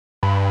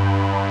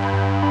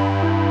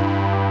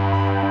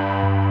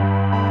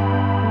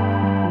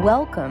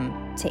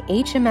Welcome to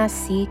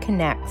HMSC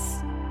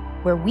Connects,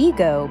 where we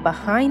go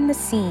behind the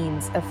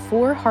scenes of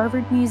 4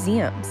 Harvard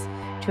museums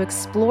to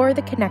explore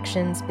the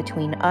connections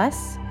between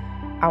us,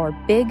 our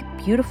big,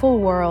 beautiful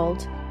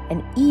world,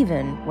 and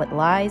even what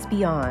lies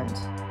beyond.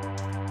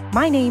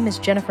 My name is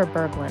Jennifer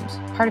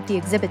Berglund, part of the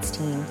exhibits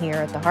team here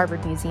at the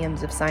Harvard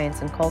Museums of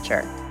Science and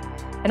Culture,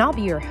 and I'll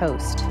be your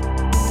host.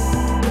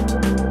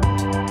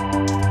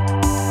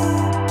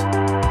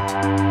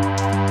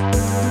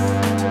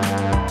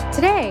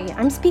 Today,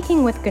 I'm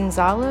speaking with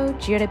Gonzalo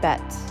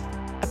Giribet,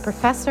 a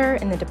professor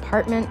in the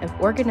Department of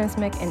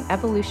Organismic and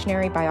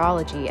Evolutionary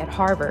Biology at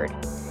Harvard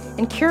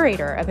and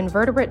curator of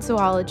invertebrate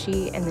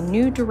zoology and the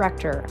new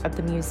director of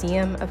the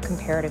Museum of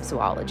Comparative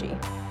Zoology.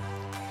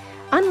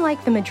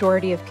 Unlike the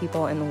majority of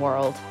people in the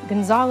world,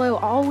 Gonzalo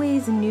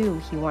always knew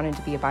he wanted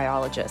to be a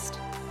biologist.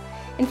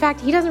 In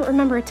fact, he doesn't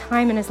remember a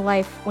time in his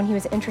life when he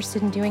was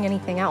interested in doing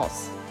anything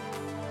else.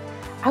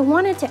 I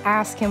wanted to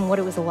ask him what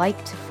it was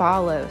like to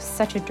follow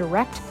such a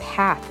direct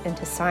path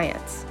into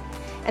science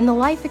and the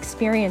life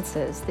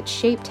experiences that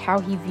shaped how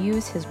he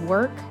views his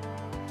work,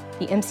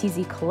 the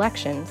MCZ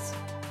collections,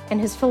 and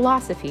his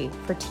philosophy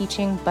for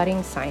teaching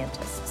budding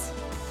scientists.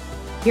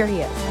 Here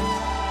he is.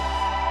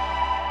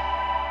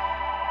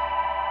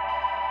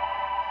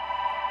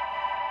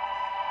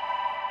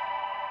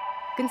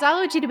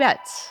 Gonzalo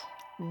Giribet,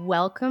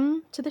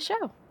 welcome to the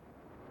show.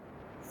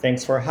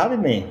 Thanks for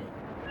having me.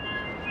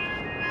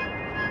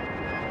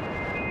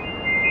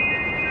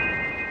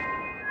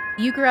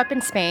 You grew up in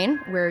Spain,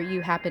 where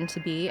you happen to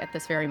be at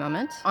this very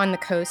moment, on the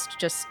coast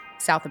just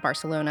south of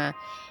Barcelona.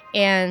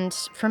 And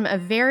from a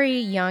very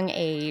young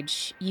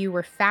age, you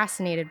were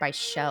fascinated by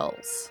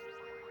shells.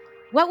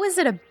 What was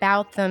it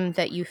about them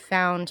that you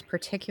found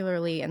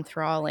particularly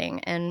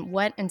enthralling, and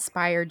what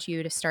inspired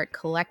you to start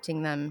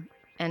collecting them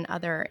and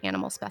other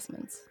animal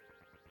specimens?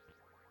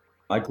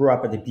 I grew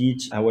up at the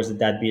beach. I was at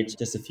that beach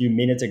just a few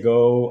minutes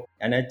ago.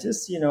 And I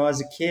just,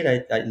 as a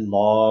kid, I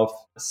love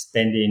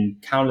spending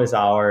countless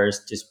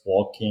hours just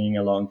walking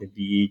along the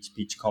beach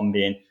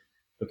combing,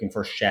 looking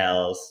for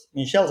shells. I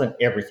mean, shells and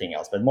everything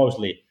else, but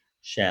mostly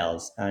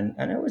shells. And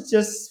I was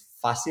just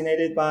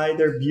fascinated by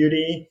their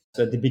beauty.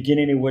 So at the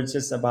beginning, it was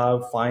just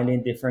about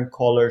finding different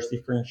colors,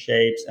 different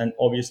shapes. And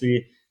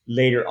obviously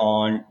later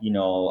on,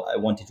 I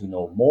wanted to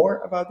know more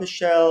about the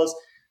shells.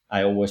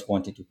 I always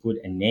wanted to put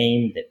a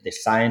name, the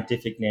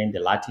scientific name,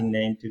 the Latin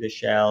name to the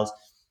shells.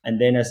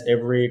 And then as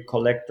every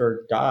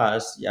collector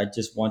does, I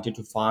just wanted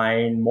to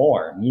find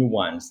more new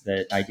ones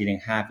that I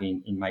didn't have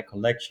in my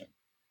collection.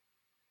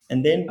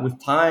 And then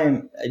with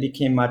time, I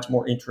became much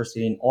more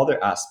interested in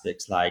other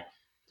aspects like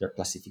their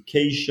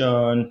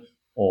classification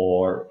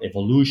or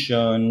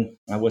evolution.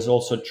 I was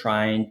also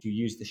trying to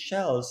use the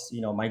shells.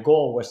 My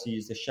goal was to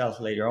use the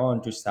shells later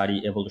on to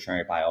study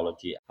evolutionary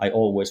biology. I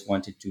always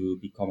wanted to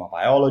become a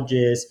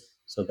biologist.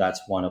 So that's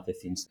one of the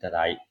things that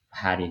I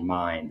had in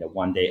mind, that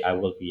one day I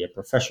will be a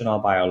professional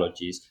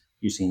biologist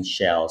using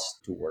shells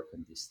to work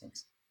on these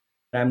things.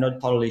 I'm not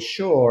totally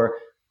sure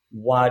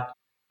what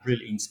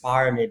really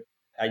inspired me.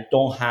 I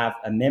don't have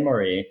a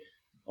memory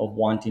of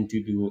wanting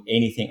to do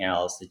anything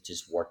else than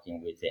just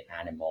working with the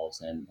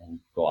animals and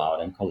go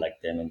out and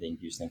collect them and then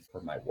use them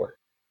for my work.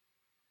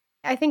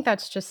 I think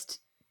that's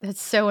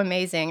so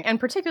amazing. And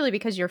particularly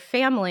because your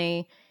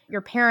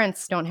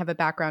parents don't have a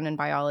background in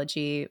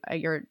biology.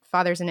 Your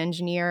father's an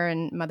engineer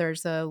and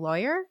mother's a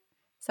lawyer.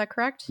 Is that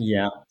correct?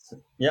 Yeah.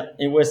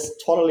 It was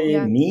totally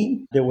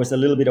me. There was a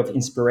little bit of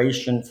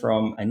inspiration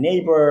from a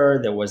neighbor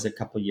that was a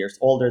couple of years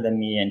older than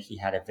me, and he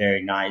had a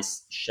very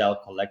nice shell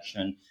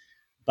collection.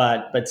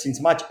 But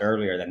since much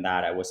earlier than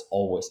that, I was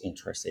always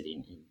interested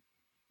in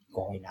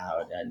going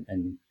out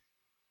and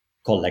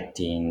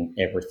collecting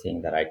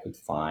everything that I could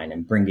find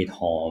and bring it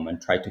home and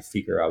try to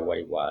figure out what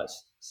it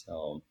was.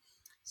 So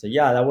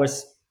yeah, that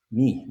was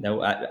me.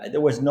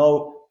 There was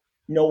no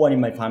one in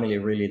my family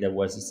really that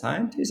was a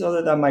scientist,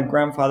 other than my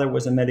grandfather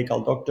was a medical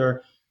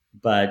doctor,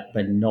 but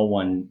no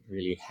one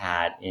really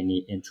had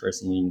any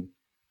interest in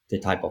the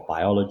type of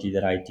biology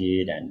that I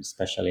did, and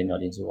especially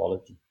not in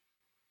zoology.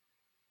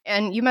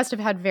 And you must have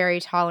had very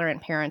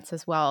tolerant parents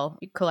as well,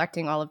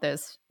 collecting all of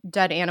those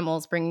dead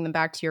animals, bringing them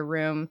back to your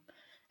room.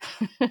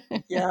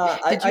 Yeah.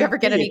 Did you ever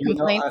get any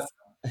complaints?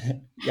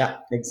 Yeah,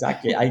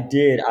 exactly. I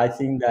did. I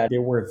think that they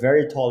were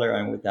very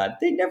tolerant with that.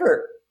 They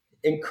never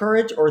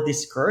encourage or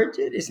discourage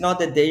it. It's not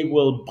that they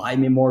will buy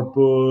me more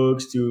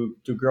books to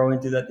grow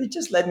into that. They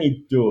just let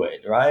me do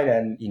it, right?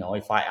 And,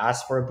 if I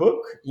ask for a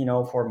book,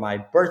 for my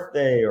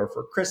birthday or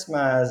for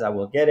Christmas, I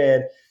will get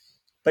it.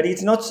 But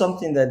it's not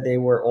something that they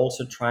were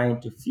also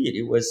trying to feed.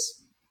 It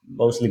was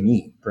mostly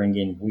me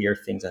bringing weird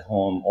things at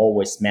home,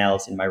 always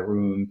smells in my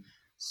room.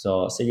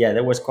 So yeah,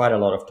 there was quite a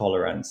lot of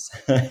tolerance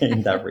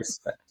in that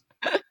respect.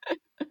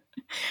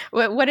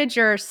 What did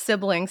your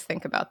siblings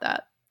think about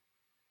that?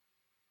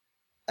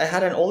 I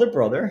had an older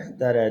brother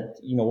that,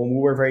 when we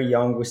were very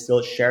young, we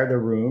still shared a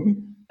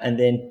room, and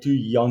then 2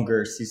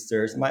 younger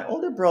sisters. My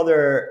older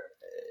brother,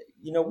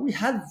 we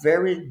had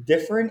very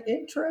different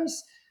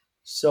interests.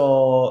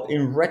 So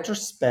in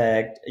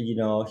retrospect,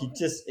 he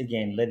just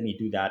again let me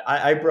do that.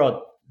 I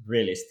brought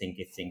really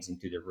stinky things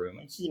into the room,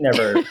 and he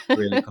never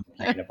really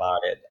complained about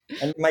it.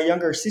 And my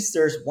younger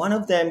sisters, one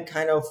of them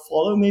kind of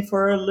followed me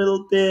for a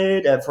little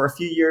bit. For a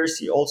few years,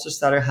 she also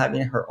started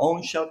having her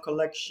own shell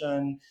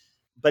collection,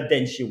 but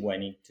then she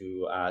went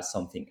into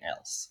something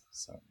else.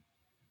 So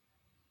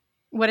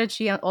What did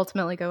she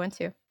ultimately go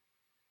into?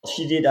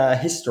 she did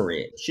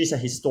history. She's a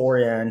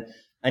historian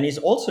and is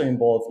also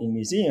involved in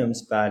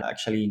museums, but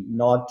actually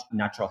not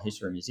natural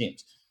history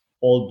museums.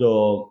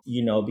 Although,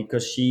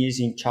 because she is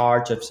in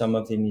charge of some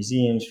of the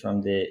museums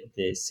from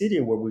the city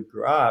where we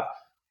grew up,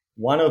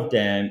 one of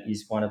them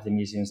is one of the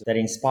museums that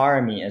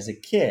inspired me as a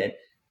kid.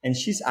 And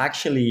she's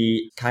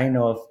actually kind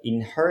of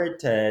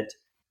inherited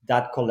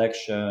that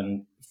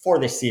collection for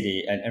the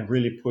city and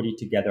really put it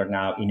together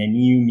now in a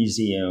new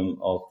museum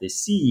of the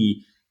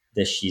sea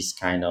that she's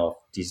kind of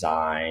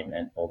designed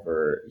and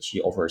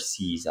she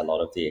oversees a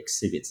lot of the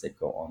exhibits that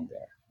go on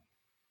there.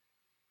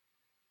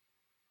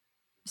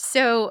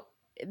 So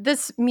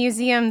this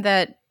museum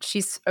that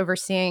she's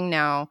overseeing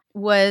now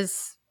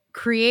was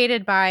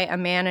created by a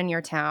man in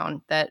your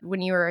town that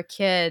when you were a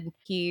kid,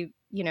 he,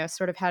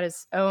 sort of had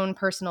his own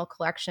personal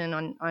collection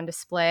on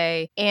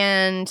display.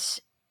 And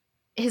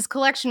his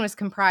collection was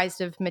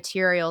comprised of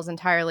materials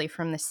entirely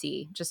from the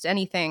sea, just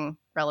anything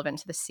relevant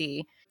to the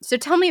sea. So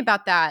tell me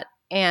about that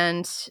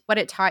and what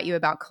it taught you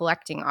about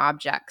collecting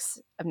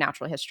objects of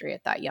natural history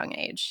at that young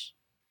age.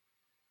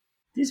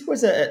 This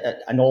was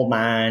an old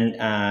man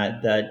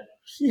that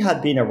he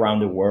had been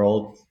around the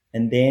world.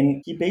 And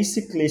then he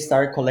basically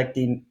started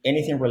collecting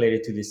anything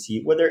related to the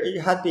sea, whether it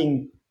had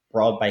been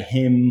brought by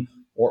him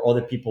or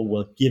other people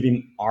will give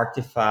him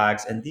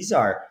artifacts. And these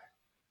are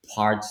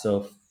parts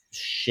of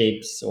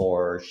ships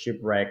or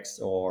shipwrecks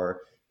or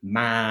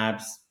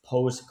maps,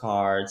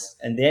 postcards.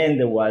 And then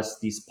there was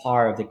this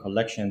part of the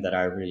collection that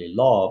I really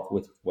loved,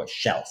 with was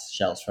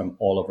shells from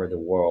all over the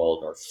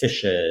world, or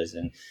fishes,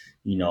 and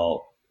you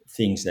know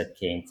things that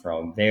came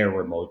from very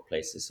remote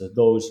places. So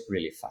those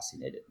really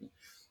fascinated me.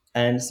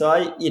 And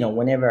so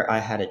whenever I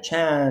had a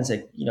chance,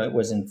 it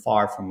wasn't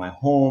far from my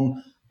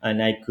home,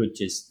 and I could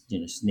just,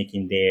 sneak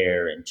in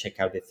there and check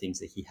out the things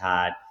that he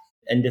had.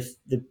 And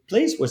the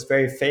place was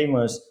very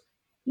famous,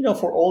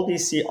 for all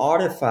these sea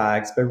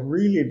artifacts, but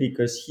really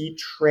because he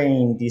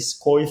trained these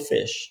koi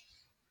fish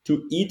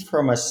to eat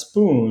from a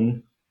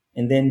spoon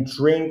and then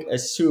drink a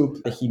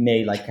soup that he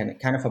made, like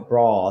kind of a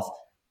broth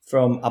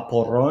from a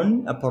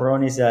porron. A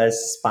porron is a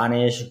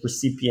Spanish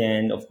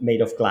recipient made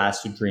of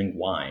glass to drink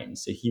wine.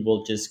 So he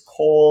will just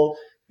call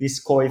this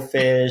koi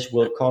fish,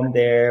 will come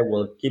there,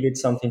 will give it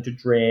something to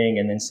drink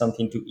and then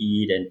something to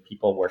eat. And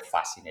people were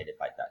fascinated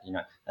by that,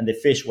 And the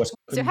fish was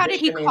So how did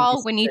he conditioning call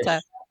this Juanita?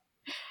 fish.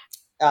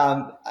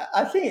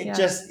 I think it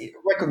just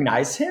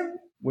recognized him.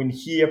 When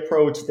he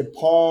approached the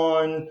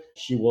pond,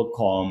 she will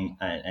come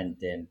and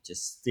then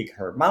just stick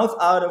her mouth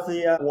out of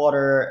the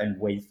water and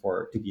wait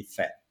for to be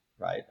fed,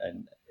 right?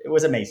 And it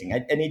was amazing.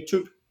 And it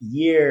took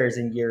years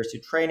and years to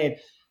train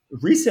it.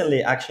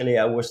 Recently, actually,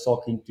 I was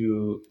talking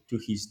to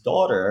his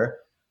daughter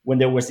when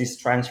there was this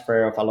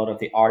transfer of a lot of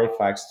the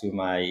artifacts to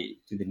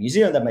the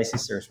museum that my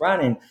sister is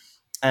running,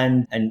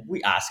 and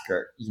we asked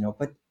her,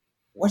 but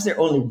was there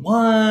only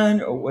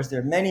one or was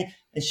there many?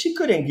 And she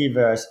couldn't give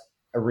us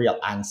a real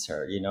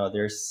answer.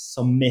 There's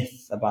some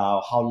myth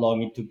about how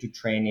long it took to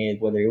train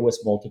it, whether it was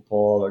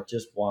multiple or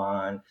just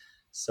one.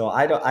 So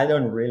I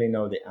don't really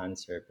know the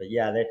answer. But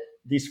yeah,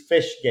 this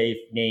fish gave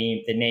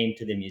the name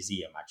to the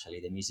museum. Actually,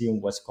 the museum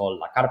was called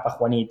La Carpa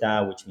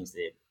Juanita, which means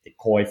the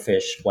koi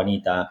fish.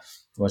 Juanita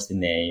was the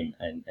name,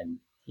 and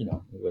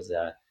it was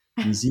a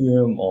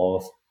museum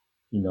of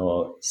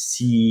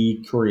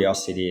sea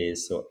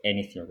curiosities, or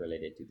anything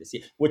related to the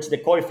sea, which the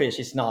koi fish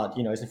is not.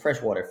 It's a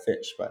freshwater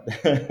fish, but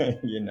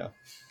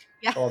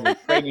Yeah. probably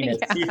training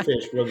a sea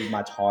fish will be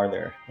much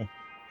harder.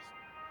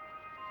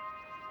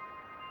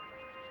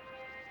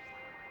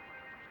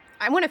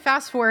 I want to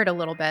fast forward a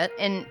little bit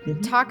and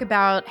talk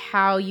about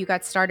how you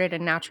got started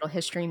in natural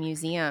history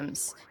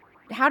museums.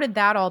 How did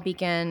that all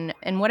begin,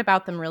 and what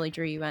about them really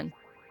drew you in?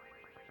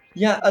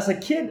 Yeah, as a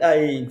kid,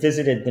 I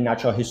visited the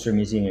Natural History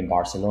Museum in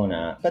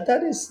Barcelona, but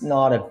that is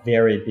not a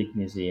very big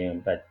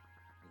museum, but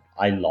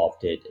I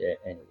loved it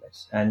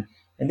anyways. And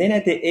then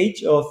at the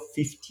age of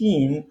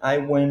 15, I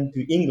went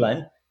to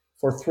England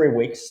for 3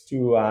 weeks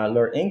to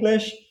learn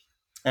English.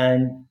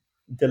 And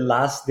the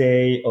last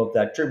day of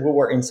that trip, we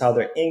were in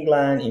southern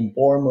England, in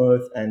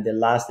Bournemouth, and the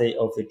last day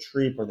of the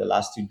trip, or the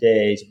last 2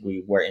 days,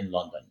 we were in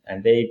London.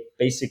 And they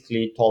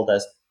basically told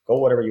us, go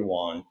whatever you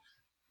want.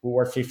 We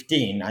were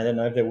 15. I don't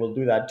know if they will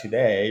do that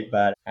today,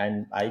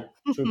 and I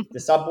took the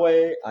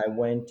subway. I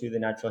went to the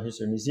Natural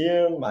History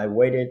Museum. I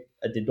waited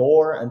at the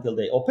door until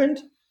they opened,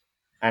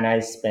 and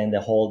I spent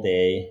the whole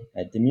day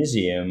at the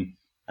museum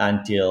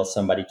until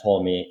somebody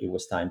told me it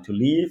was time to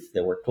leave. They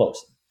were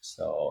closing.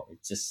 So it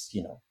just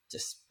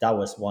that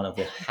was one of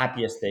the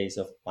happiest days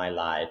of my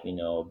life,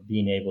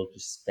 being able to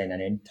spend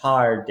an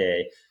entire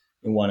day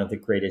in one of the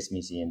greatest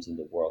museums in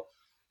the world.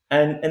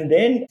 And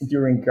then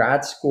during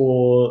grad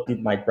school,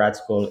 did my grad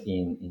school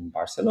in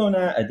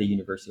Barcelona at the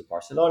University of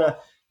Barcelona.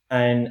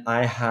 And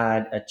I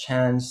had a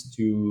chance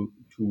to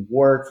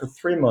work for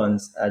 3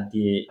 months at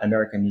the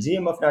American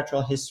Museum of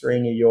Natural History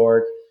in New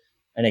York.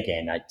 And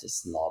again, I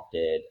just loved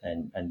it.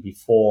 And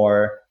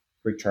before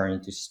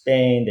returning to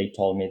Spain, they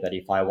told me that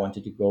if I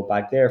wanted to go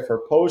back there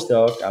for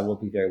postdoc, I would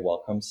be very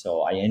welcome.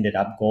 So I ended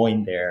up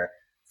going there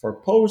for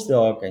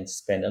postdoc and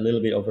spent a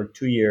little bit over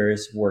 2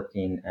 years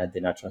working at the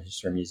Natural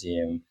History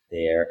Museum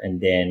there. And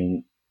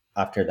then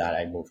after that,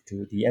 I moved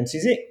to the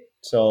NCZ.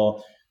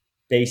 So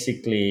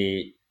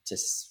basically,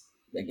 just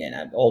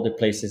again, all the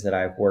places that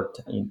I've worked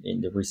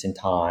in the recent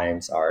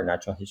times are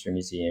natural history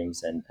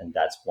museums. And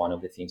that's one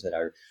of the things that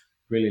I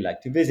really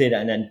like to visit.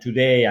 And then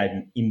today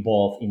I'm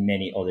involved in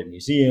many other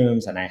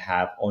museums, and I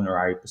have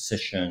honorary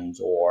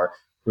positions or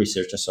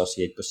research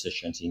associate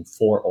positions in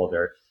 4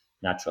 other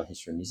natural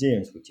history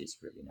museums, which is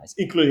really nice,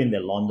 including the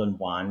London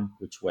one,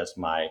 which was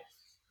my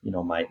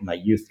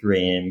youth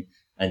dream,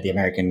 and the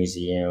American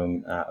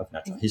Museum of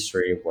Natural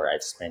History, where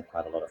I've spent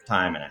quite a lot of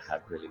time, and I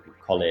have really good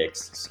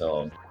colleagues.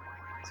 So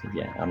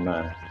yeah, I'm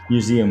a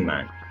museum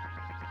man.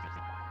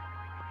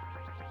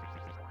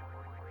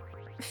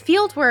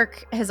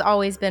 Fieldwork has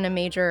always been a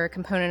major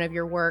component of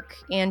your work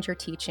and your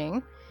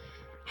teaching.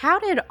 How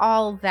did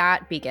all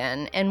that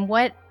begin, and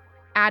what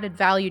added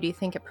value do you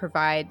think it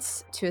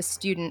provides to a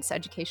student's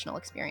educational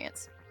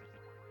experience?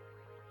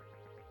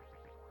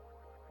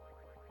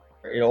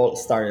 It all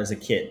started as a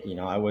kid.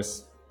 I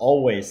was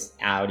always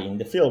out in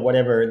the field,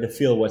 whatever the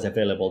field was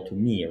available to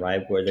me,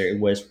 right? Whether it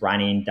was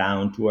running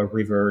down to a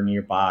river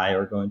nearby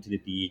or going to the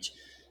beach.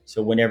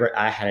 So whenever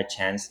I had a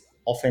chance,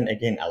 often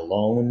again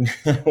alone,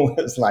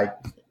 was like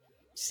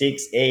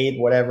 6, 8,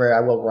 whatever,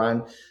 I will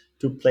run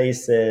to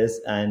places.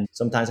 And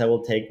sometimes I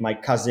will take my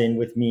cousin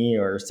with me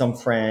or some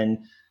friend.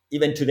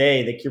 Even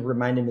today, they keep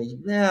reminding me,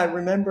 yeah, I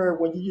remember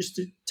when you used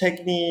to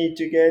take me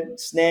to get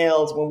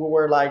snails when we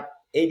were like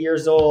 8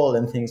 years old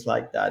and things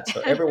like that. So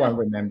everyone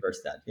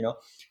remembers that.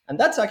 And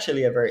that's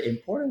actually a very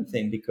important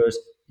thing because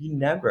you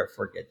never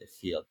forget the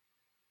field.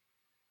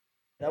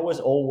 That was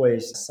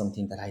always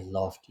something that I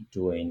loved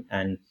doing.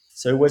 And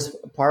so it was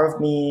part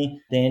of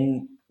me.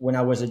 Then when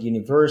I was at the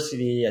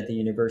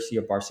University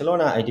of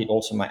Barcelona, I did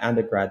also my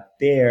undergrad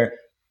there.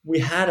 We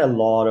had a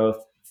lot of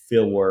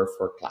field work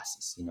for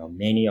classes,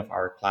 many of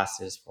our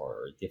classes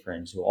for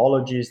different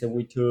zoologies that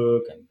we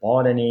took, and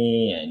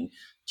botany and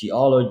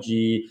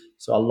geology.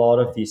 So a lot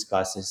of these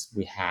classes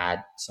we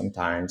had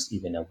sometimes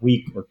even a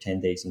week or 10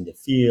 days in the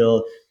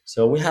field.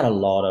 So we had a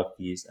lot of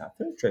these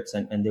field trips,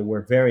 and they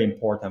were very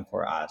important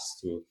for us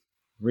to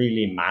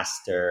really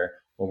master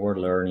what we're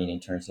learning in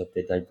terms of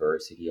the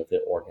diversity of the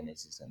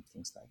organisms and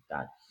things like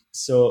that.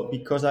 So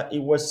because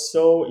it was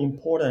so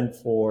important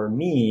for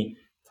me,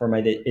 for my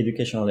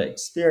educational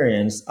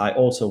experience, I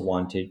also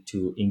wanted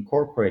to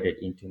incorporate it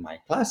into my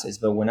classes.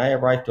 But when I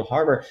arrived to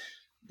Harvard,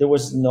 there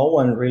was no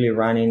one really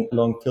running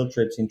long field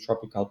trips in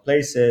tropical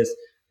places.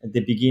 At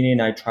the beginning,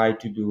 I tried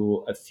to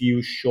do a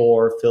few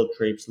shore field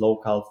trips,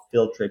 local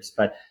field trips,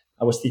 but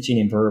I was teaching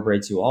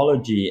invertebrate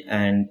zoology.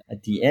 And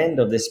at the end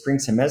of the spring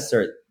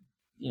semester,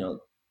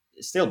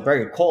 it's still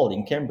very cold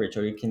in Cambridge,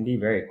 or it can be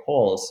very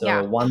cold. So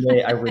Yeah. one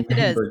day I It is.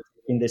 remember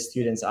taking the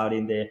students out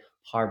in the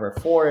Harvard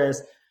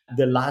forest,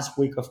 the last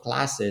week of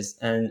classes,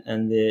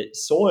 and the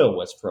soil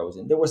was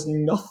frozen. There was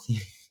nothing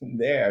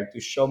there to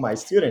show my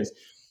students,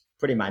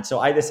 pretty much. So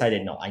I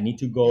decided, no, I need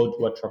to go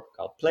to a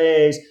tropical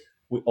place.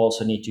 We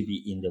also need to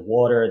be in the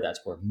water.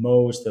 That's where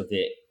most of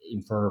the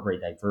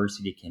invertebrate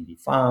diversity can be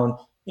found.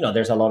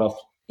 There's a lot of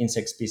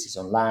insect species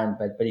on land,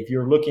 but if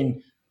you're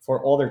looking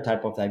for other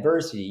type of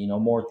diversity,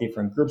 more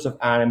different groups of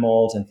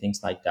animals and things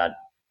like that,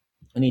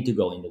 I need to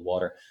go in the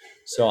water.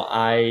 So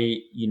I,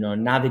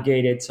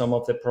 navigated some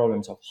of the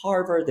problems of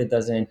Harvard that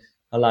doesn't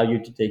allow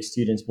you to take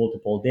students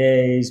multiple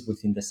days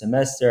within the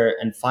semester,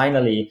 and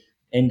finally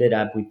ended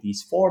up with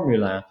this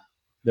formula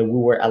that we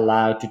were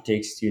allowed to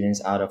take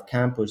students out of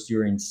campus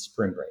during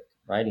spring break,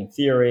 right? In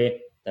theory,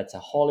 that's a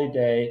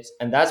holiday.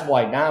 And that's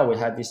why now we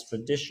have this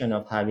tradition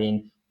of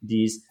having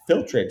these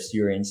field trips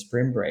during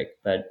spring break.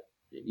 But,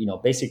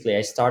 basically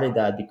I started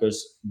that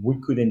because we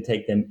couldn't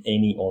take them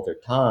any other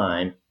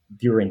time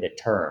during the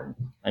term.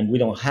 And we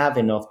don't have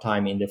enough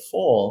time in the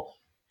fall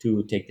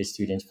to take the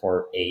students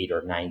for 8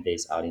 or 9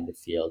 days out in the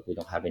field. We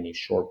don't have any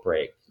short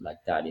break like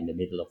that in the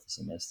middle of the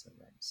semester,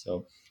 right?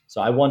 So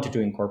I wanted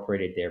to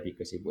incorporate it there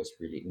because it was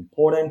really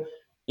important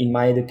in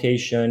my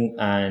education,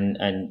 and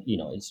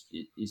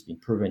it's been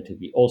proven to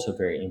be also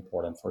very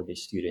important for the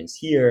students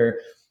here.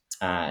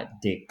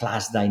 The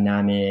class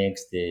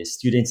dynamics, the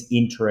students'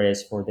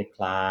 interest for the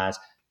class,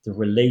 the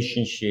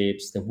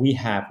relationships that we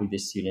have with the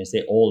students,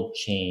 they all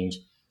change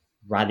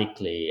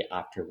radically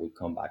after we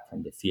come back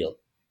from the field.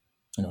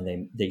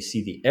 They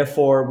see the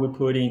effort we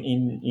put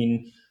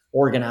in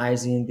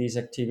organizing these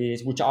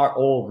activities, which are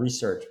all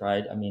research,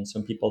 right? I mean,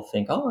 some people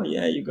think, oh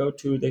yeah, you go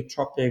to the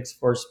tropics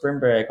for spring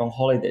break on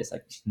holidays.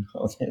 Like,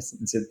 no,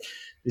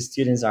 the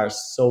students are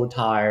so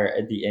tired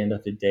at the end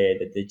of the day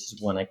that they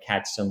just want to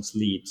catch some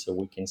sleep so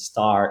we can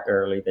start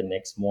early the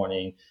next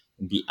morning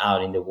and be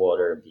out in the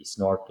water, be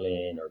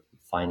snorkeling or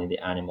finding the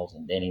animals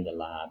and then in the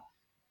lab.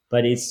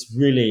 But it's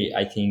really,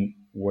 I think,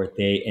 where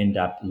they end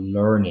up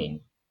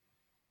learning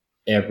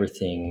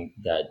everything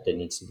that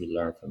needs to be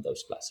learned from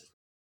those classes.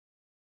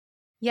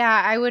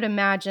 Yeah, I would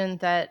imagine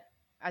that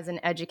as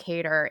an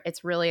educator,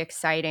 it's really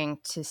exciting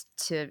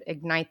to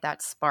ignite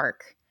that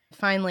spark.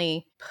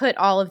 Finally, put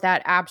all of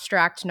that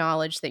abstract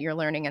knowledge that you're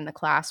learning in the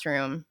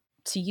classroom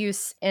to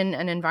use in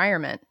an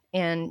environment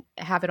and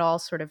have it all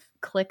sort of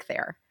click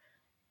there.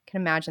 I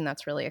can imagine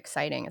that's really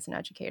exciting as an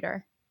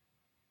educator.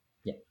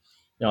 Yeah,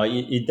 no,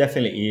 it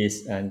definitely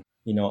is. And,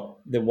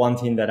 the one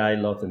thing that I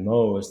love the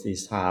most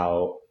is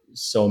how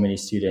so many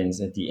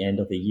students at the end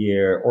of the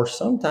year, or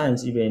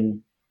sometimes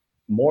even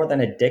more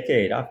than a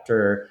decade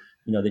after,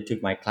 they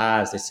took my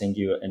class, they send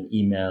you an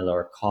email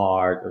or a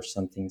card or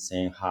something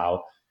saying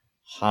how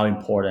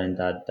important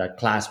that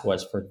class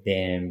was for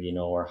them,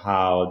 or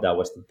how that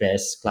was the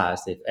best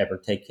class they've ever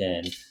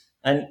taken.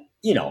 And,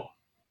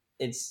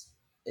 it's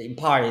in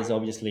part is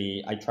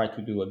obviously I try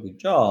to do a good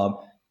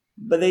job,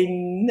 but they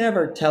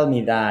never tell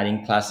me that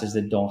in classes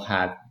that don't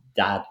have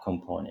that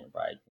component,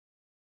 right?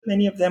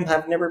 Many of them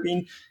have never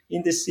been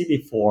in the sea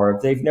before.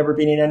 They've never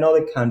been in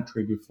another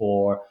country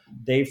before.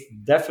 They've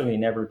definitely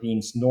never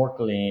been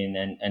snorkeling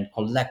and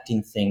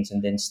collecting things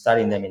and then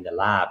studying them in the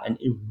lab. And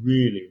it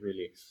really,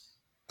 really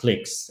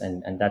clicks.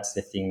 And that's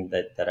the thing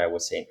that I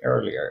was saying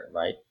earlier,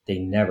 right? They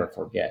never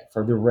forget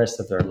for the rest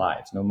of their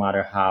lives, no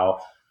matter how,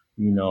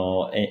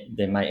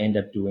 they might end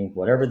up doing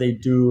whatever they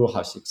do,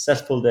 how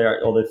successful they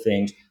are, other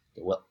things.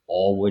 They will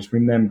always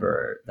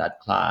remember that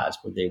class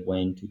where they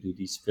went to do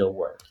this field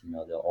work.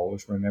 They'll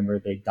always remember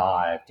they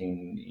dived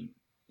in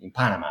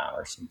Panama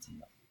or something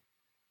like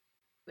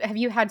that. Have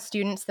you had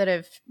students that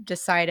have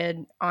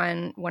decided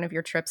on one of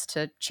your trips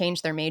to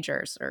change their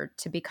majors or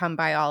to become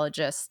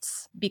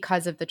biologists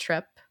because of the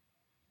trip?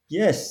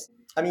 Yes.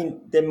 I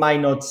mean, they might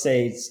not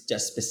say it's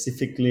just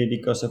specifically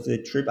because of the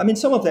trip. I mean,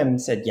 some of them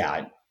said,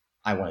 yeah,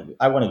 I want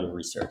to do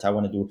research. I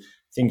want to do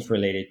things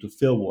related to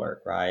field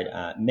work, right?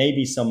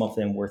 Maybe some of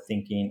them were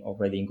thinking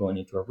already in going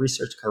into a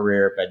research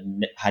career, but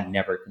had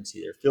never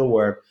considered field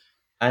work.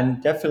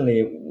 And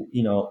definitely,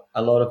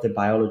 a lot of the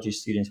biology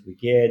students we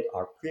get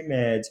are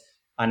pre-meds.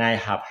 And I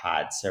have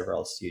had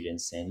several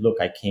students saying,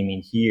 look, I came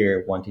in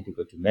here wanting to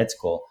go to med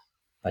school,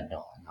 but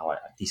no, now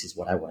this is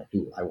what I want to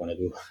do. I want to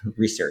do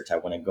research. I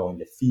want to go in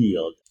the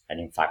field. And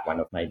in fact, one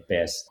of my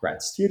best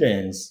grad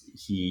students,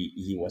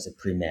 he was a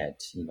pre-med,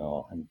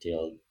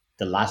 until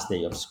the last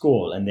day of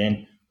school. And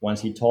then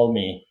once he told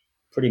me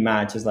pretty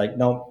much, it's like,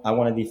 no, I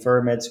want to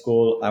defer med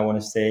school. I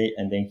want to stay.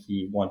 And then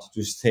he wanted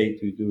to stay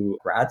to do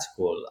grad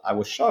school. I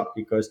was shocked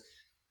because,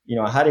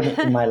 I had him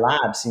in my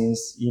lab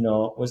since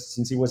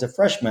he was a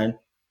freshman,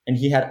 and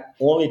he had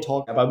only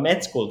talked about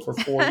med school for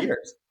 4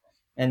 years.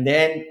 And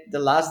then the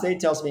last day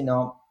tells me,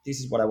 no, this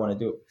is what I want to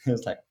do.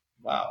 It's like,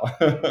 wow.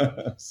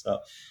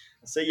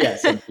 So yeah,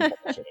 some people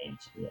change,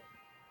 yeah.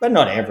 But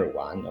not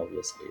everyone,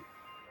 obviously.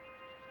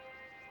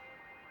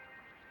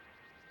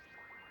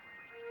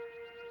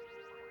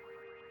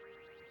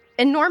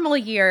 In normal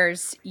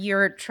years,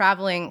 you're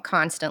traveling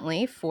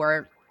constantly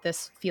for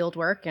this field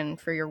work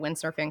and for your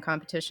windsurfing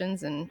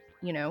competitions and,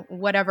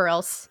 whatever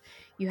else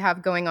you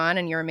have going on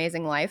in your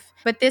amazing life.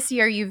 But this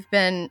year you've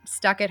been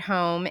stuck at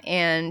home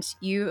and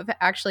you've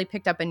actually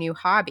picked up a new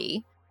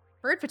hobby.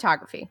 Bird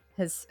photography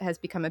has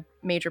become a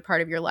major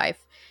part of your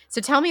life. So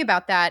tell me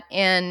about that.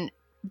 And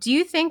do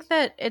you think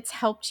that it's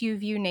helped you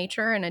view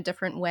nature in a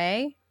different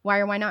way? Why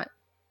or why not?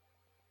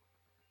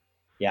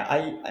 Yeah,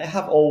 I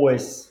have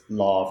always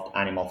loved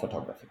animal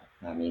photography.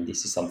 I mean,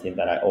 this is something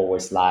that I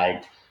always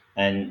liked.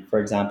 And for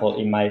example,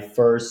 in my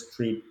first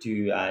trip to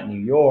New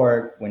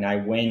York, when I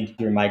went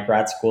during my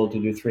grad school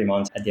to do 3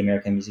 months at the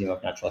American Museum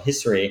of Natural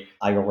History,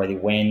 I already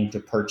went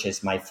to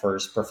purchase my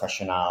first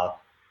professional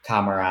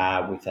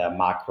camera with a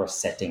macro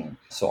setting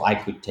so I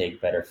could take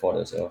better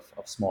photos of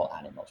small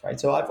animals, right?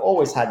 So I've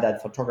always had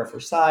that photographer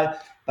side,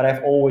 but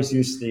I've always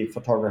used the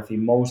photography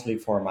mostly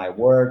for my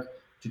work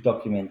to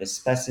document the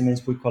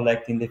specimens we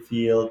collect in the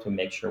field, to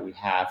make sure we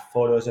have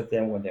photos of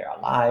them when they're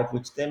alive,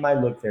 which they might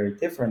look very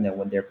different than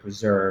when they're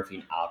preserved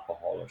in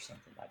alcohol or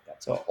something like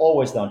that. So I've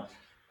always done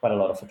quite a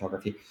lot of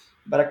photography.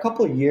 But a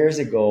couple of years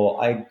ago,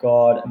 I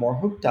got more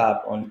hooked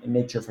up on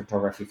nature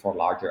photography for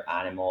larger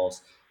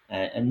animals.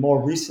 And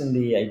more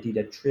recently, I did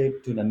a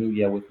trip to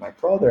Namibia with my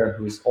brother,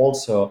 who's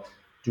also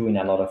doing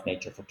a lot of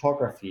nature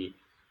photography.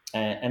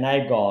 And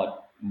I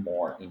got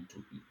more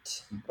into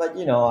it. But,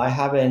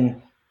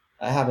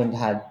 I haven't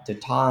had the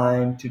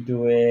time to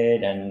do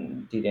it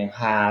and didn't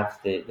have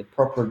the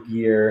proper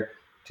gear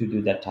to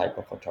do that type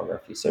of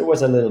photography. So it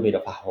was a little bit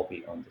of a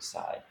hobby on the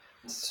side.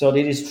 So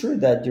it is true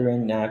that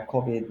during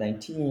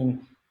COVID-19,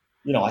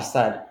 I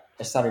started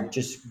I started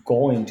just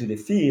going to the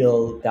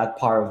field, that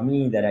part of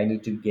me that I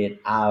need to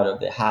get out of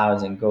the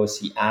house and go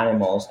see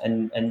animals,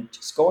 and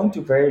just going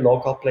to very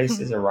local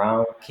places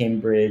around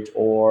Cambridge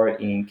or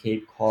in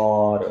Cape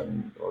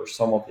Cod, or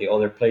some of the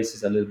other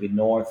places a little bit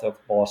north of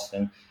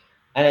Boston.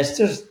 And it's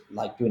just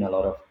like doing a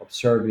lot of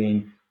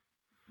observing,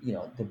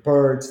 the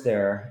birds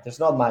there. There's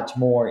not much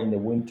more in the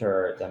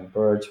winter than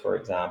birds, for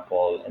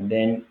example. And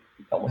then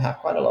we have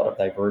quite a lot of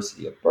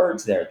diversity of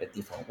birds there, the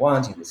different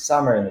ones in the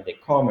summer, and then they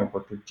come and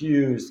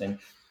reproduce. And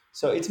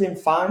so it's been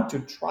fun to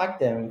track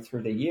them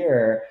through the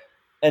year.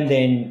 And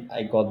then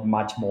I got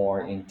much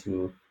more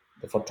into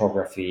the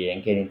photography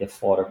and getting the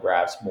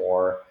photographs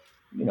more,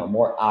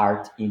 more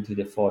art into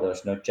the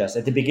photos. Not just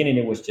at the beginning,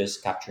 it was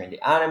just capturing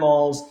the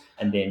animals,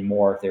 and then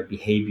more of their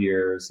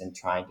behaviors and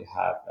trying to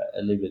have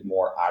a little bit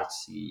more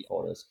artsy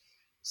photos.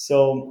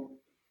 So,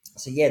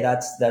 so yeah,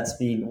 that's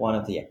been one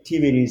of the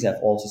activities.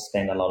 I've also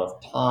spent a lot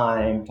of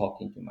time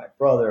talking to my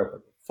brother over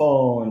the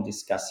phone,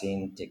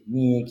 discussing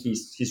technique.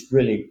 He's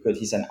really good.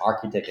 He's an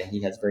architect and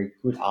he has very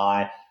good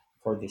eye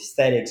for the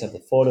aesthetics of the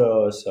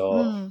photos.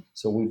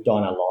 So we've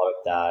done a lot of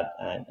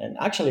that, and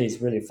actually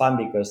it's really fun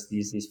because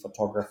this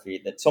photography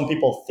that some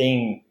people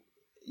think,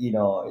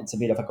 it's a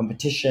bit of a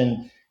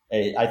competition.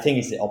 I think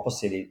it's the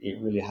opposite.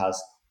 It really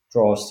has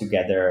draws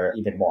together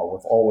even more.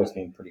 We've always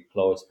been pretty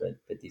close, but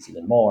this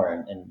even more.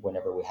 And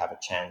whenever we have a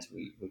chance,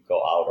 we go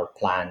out or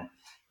plan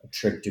a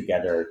trip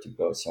together to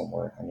go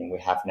somewhere. I mean, we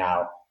have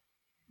now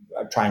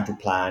trying to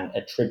plan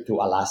a trip to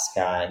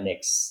Alaska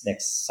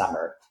next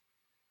summer.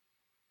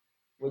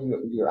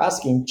 When you're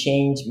asking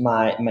change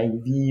my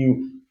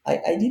view,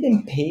 I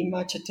didn't pay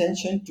much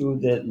attention to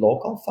the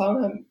local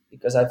fauna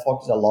because I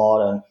focused a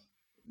lot on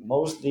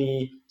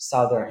mostly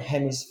southern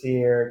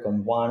hemisphere,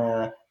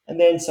 Gondwana, and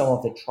then some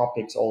of the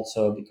tropics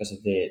also because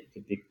of the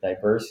big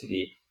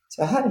diversity.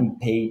 So I hadn't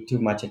paid too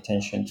much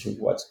attention to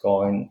what's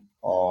going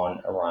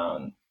on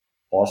around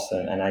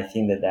Boston, and I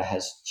think that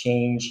has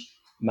changed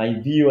my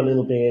view a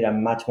little bit.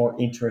 I'm much more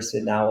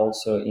interested now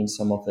also in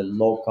some of the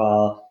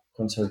local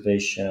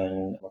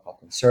conservation, local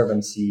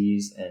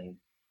conservancies, and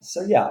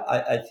so yeah,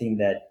 I think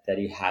that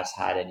it has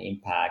had an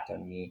impact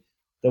on me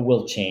that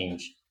will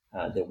change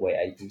the way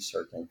I do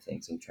certain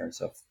things in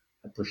terms of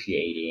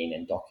appreciating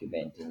and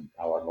documenting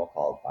our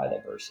local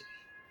biodiversity.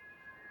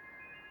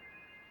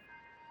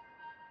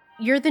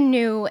 You're the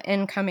new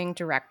incoming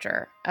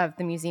director of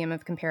the Museum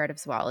of Comparative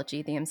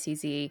Zoology, the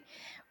MCZ.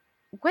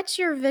 What's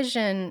your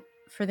vision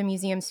for the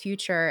museum's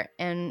future,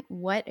 and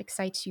what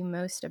excites you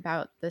most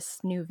about this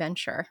new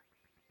venture?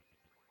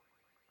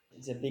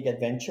 It's a big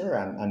adventure.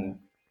 I'm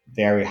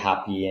very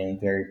happy and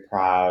very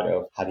proud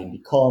of having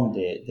become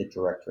the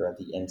director of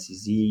the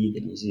MCZ,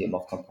 the Museum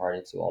of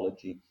Comparative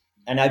Zoology.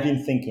 And I've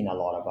been thinking a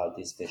lot about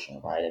this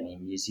vision, right? I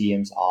mean,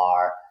 museums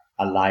are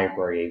a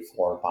library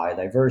for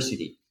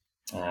biodiversity.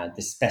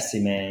 The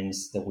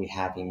specimens that we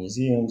have in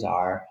museums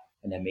are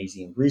an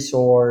amazing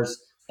resource.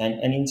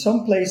 And in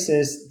some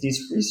places,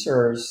 this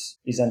resource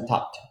is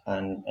untapped.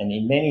 And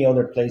in many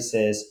other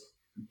places,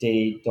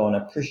 they don't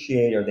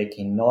appreciate or they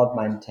cannot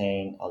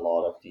maintain a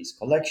lot of these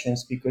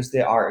collections because they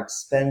are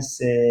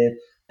expensive.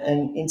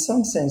 And in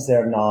some sense,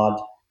 they're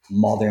not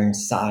modern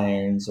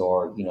science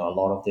or, a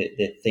lot of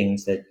the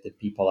things that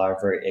people are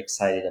very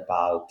excited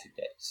about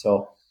today.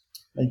 So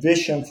my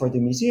vision for the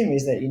museum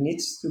is that it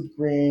needs to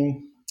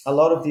bring a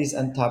lot of these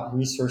untapped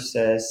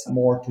resources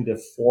more to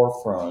the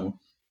forefront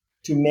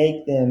to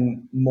make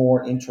them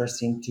more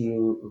interesting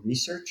to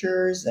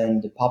researchers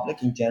and the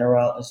public in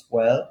general as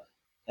well.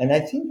 And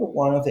I think that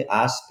one of the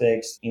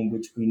aspects in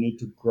which we need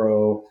to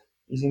grow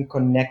is in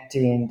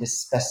connecting the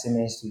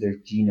specimens to their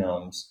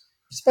genomes,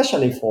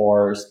 especially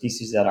for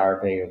species that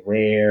are very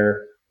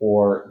rare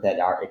or that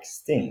are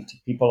extinct.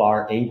 People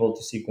are able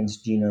to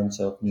sequence genomes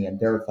of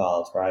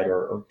Neanderthals, right,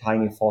 or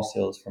tiny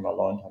fossils from a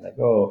long time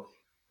ago.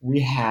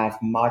 We have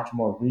much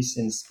more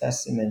recent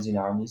specimens in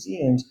our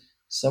museums,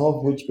 some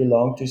of which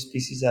belong to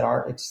species that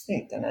are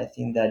extinct. And I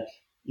think that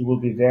it will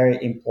be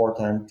very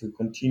important to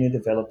continue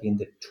developing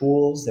the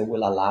tools that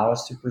will allow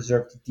us to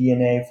preserve the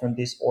DNA from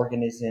these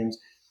organisms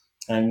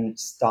and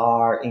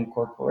start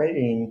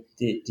incorporating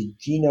the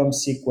genome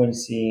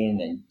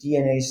sequencing and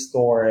DNA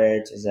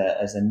storage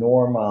as a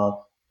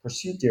normal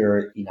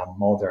procedure in a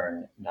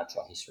modern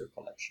natural history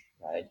collection,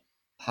 right?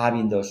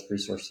 Having those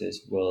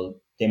resources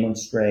will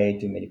demonstrate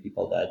to many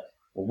people that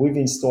what we've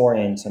been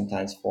storing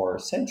sometimes for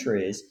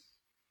centuries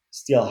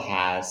still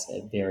has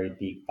a very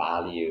big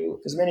value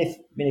because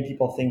many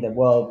people think that,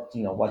 well,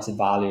 what's the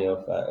value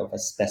of a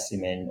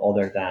specimen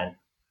other than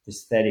the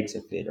aesthetics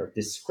of it or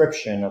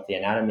description of the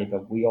anatomy,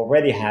 but we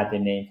already have the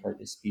name for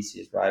the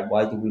species, right?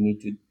 Why do we need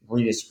to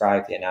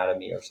redescribe the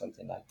anatomy or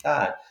something like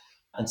that?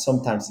 And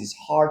sometimes it's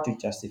hard to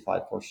justify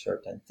for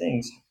certain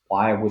things.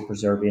 Why are we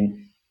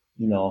preserving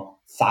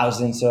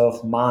thousands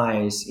of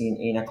mice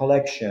in a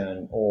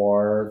collection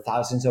or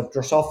thousands of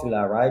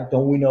Drosophila, right?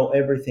 Don't we know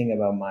everything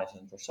about mice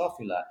and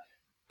Drosophila?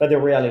 But the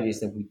reality is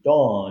that we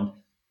don't,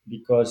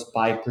 because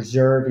by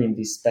preserving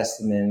these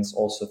specimens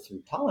also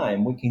through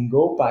time, we can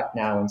go back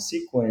now and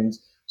sequence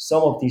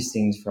some of these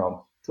things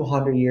from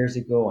 200 years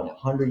ago and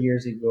 100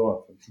 years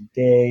ago and from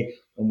today,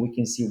 and we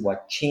can see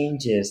what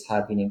changes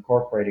have been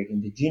incorporated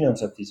in the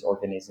genomes of these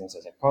organisms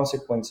as a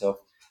consequence of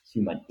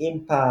human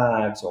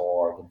impacts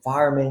or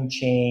environment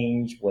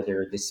change,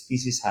 whether the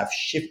species have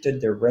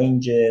shifted their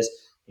ranges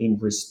in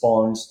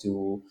response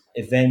to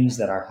events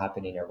that are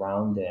happening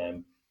around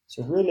them.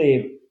 So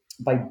really,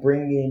 by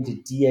bringing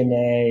the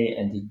DNA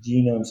and the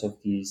genomes of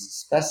these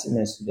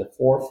specimens to the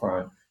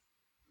forefront,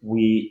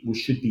 we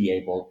should be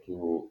able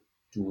to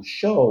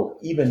show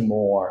even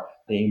more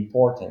the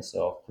importance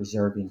of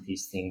preserving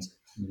these things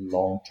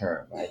long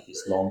term, right?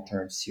 These long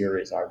term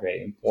series are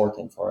very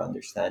important for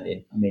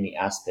understanding many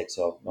aspects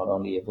of not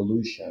only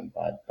evolution,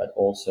 but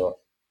also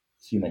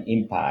human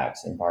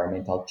impacts,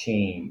 environmental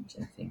change,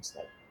 and things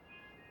like that.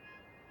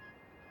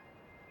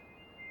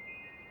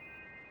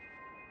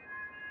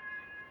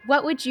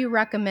 What would you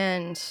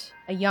recommend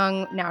a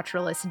young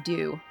naturalist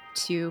do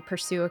to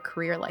pursue a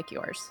career like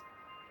yours?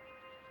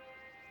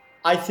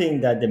 I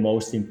think that the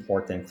most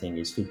important thing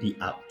is to be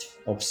out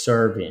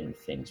observing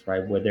things,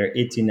 right? Whether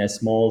it's in a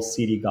small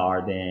city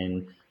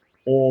garden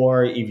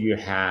or if you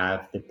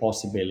have the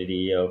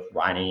possibility of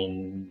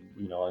running,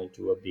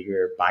 into a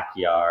bigger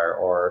backyard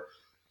or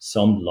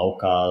some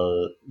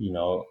local,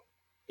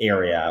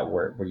 area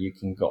where you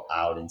can go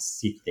out and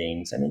see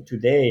things. I mean,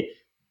 today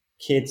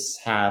kids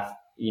have,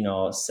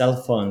 cell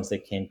phones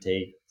that can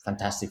take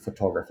fantastic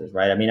photographies,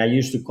 right? I mean, I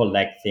used to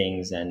collect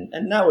things and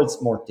now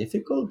it's more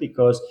difficult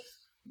because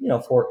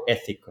for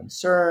ethic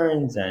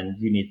concerns and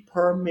you need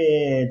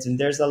permits. And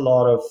there's a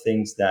lot of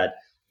things that,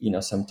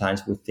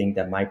 sometimes we think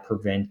that might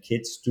prevent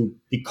kids to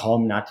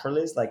become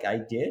naturalists like I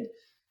did.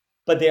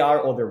 But there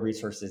are other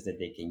resources that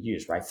they can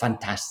use, right?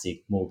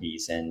 Fantastic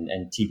movies and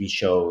TV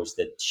shows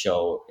that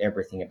show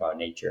everything about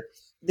nature.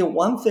 The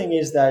one thing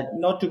is that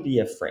not to be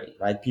afraid,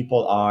 right?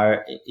 People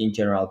are in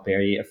general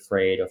very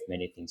afraid of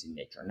many things in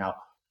nature. Now,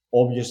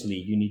 obviously,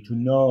 you need to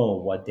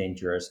know what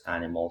dangerous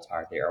animals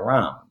are there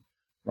around,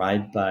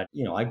 right? But,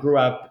 I grew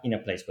up in a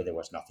place where there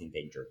was nothing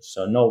dangerous.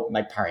 So no,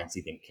 my parents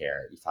didn't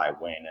care if I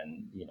went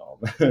and,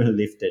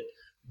 lifted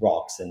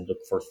rocks and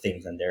looked for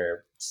things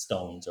under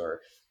stones, or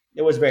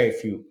there was very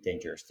few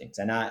dangerous things.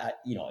 And I,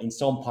 in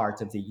some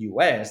parts of the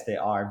US,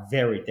 there are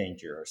very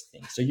dangerous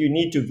things. So you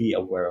need to be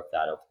aware of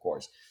that, of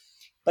course.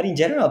 But in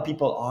general,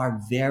 people are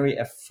very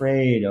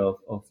afraid of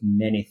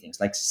many things,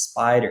 like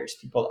spiders.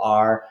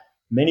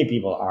 Many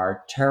people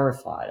are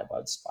terrified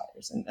about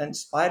spiders. And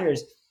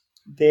spiders,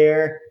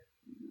 they're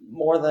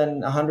more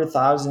than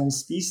 100,000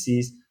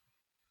 species.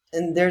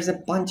 And there's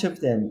a bunch of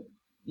them,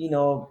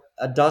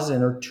 a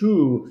dozen or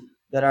two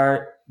that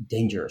are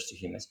dangerous to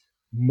humans.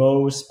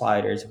 Most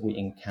spiders we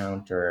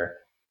encounter,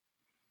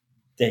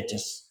 they're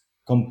just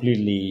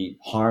completely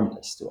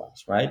harmless to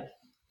us, right?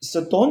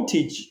 So don't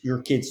teach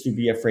your kids to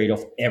be afraid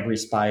of every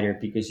spider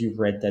because you've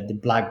read that the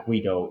black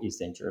widow is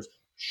dangerous.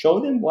 Show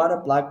them what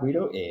a black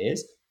widow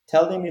is.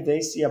 Tell them if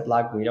they see a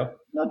black widow,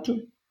 not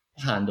to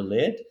handle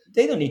it.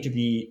 They don't need to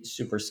be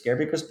super scared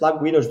because black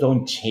widows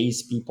don't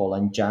chase people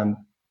and jump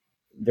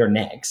their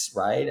necks,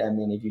 right? I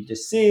mean, if you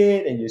just see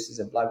it and you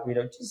see a black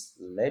widow, just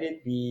let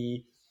it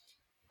be.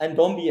 And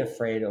don't be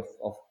afraid of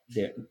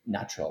the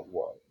natural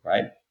world,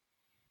 right?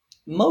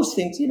 Most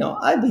things,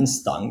 I've been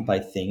stung by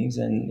things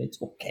and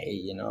it's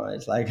okay,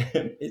 it's like,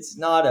 it's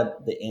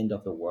not the end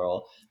of the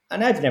world.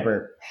 And I've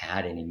never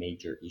had any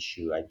major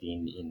issue. I've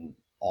been in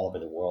all over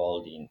the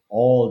world, in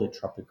all the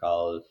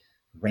tropical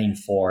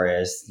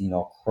rainforests,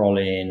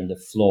 crawling on the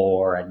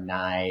floor at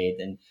night.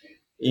 And,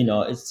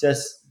 it's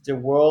just, the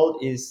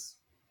world is,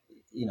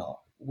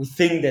 we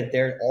think that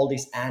there are all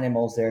these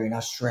animals there in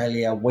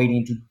Australia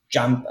waiting to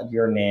jump at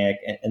your neck,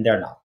 and they're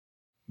not.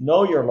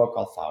 Know your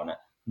local fauna.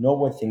 Know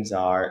what things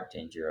are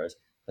dangerous,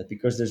 but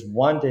because there's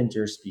one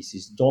dangerous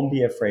species, don't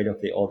be afraid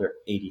of the other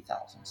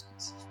 80,000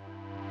 species.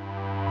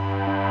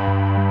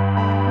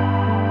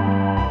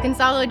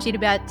 Gonzalo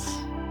Giribet,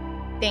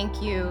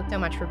 thank you so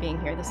much for being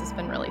here. This has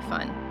been really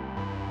fun.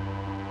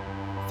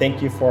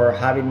 Thank you for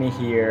having me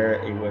here.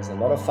 It was a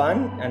lot of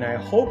fun, and I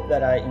hope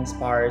that I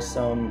inspire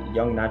some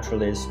young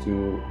naturalists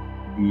to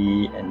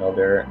be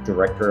another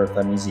director of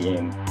a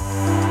museum.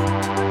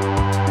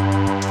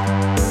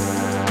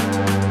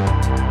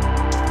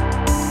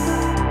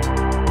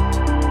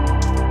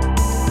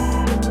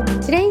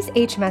 Today's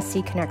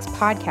HMSC Connects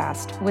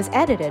podcast was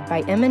edited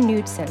by Emma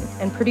Knudsen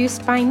and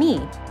produced by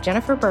me,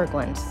 Jennifer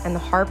Berglund, and the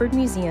Harvard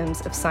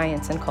Museums of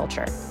Science and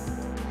Culture.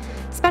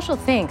 Special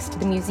thanks to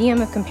the Museum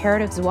of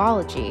Comparative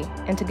Zoology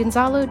and to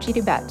Gonzalo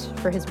Giribet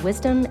for his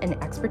wisdom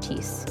and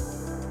expertise.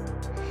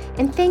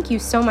 And thank you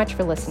so much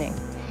for listening.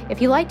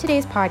 If you like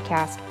today's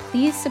podcast,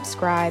 please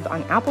subscribe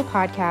on Apple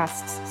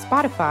Podcasts,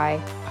 Spotify,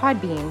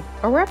 Podbean,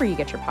 or wherever you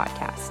get your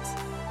podcasts.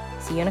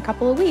 See you in a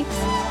couple of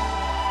weeks.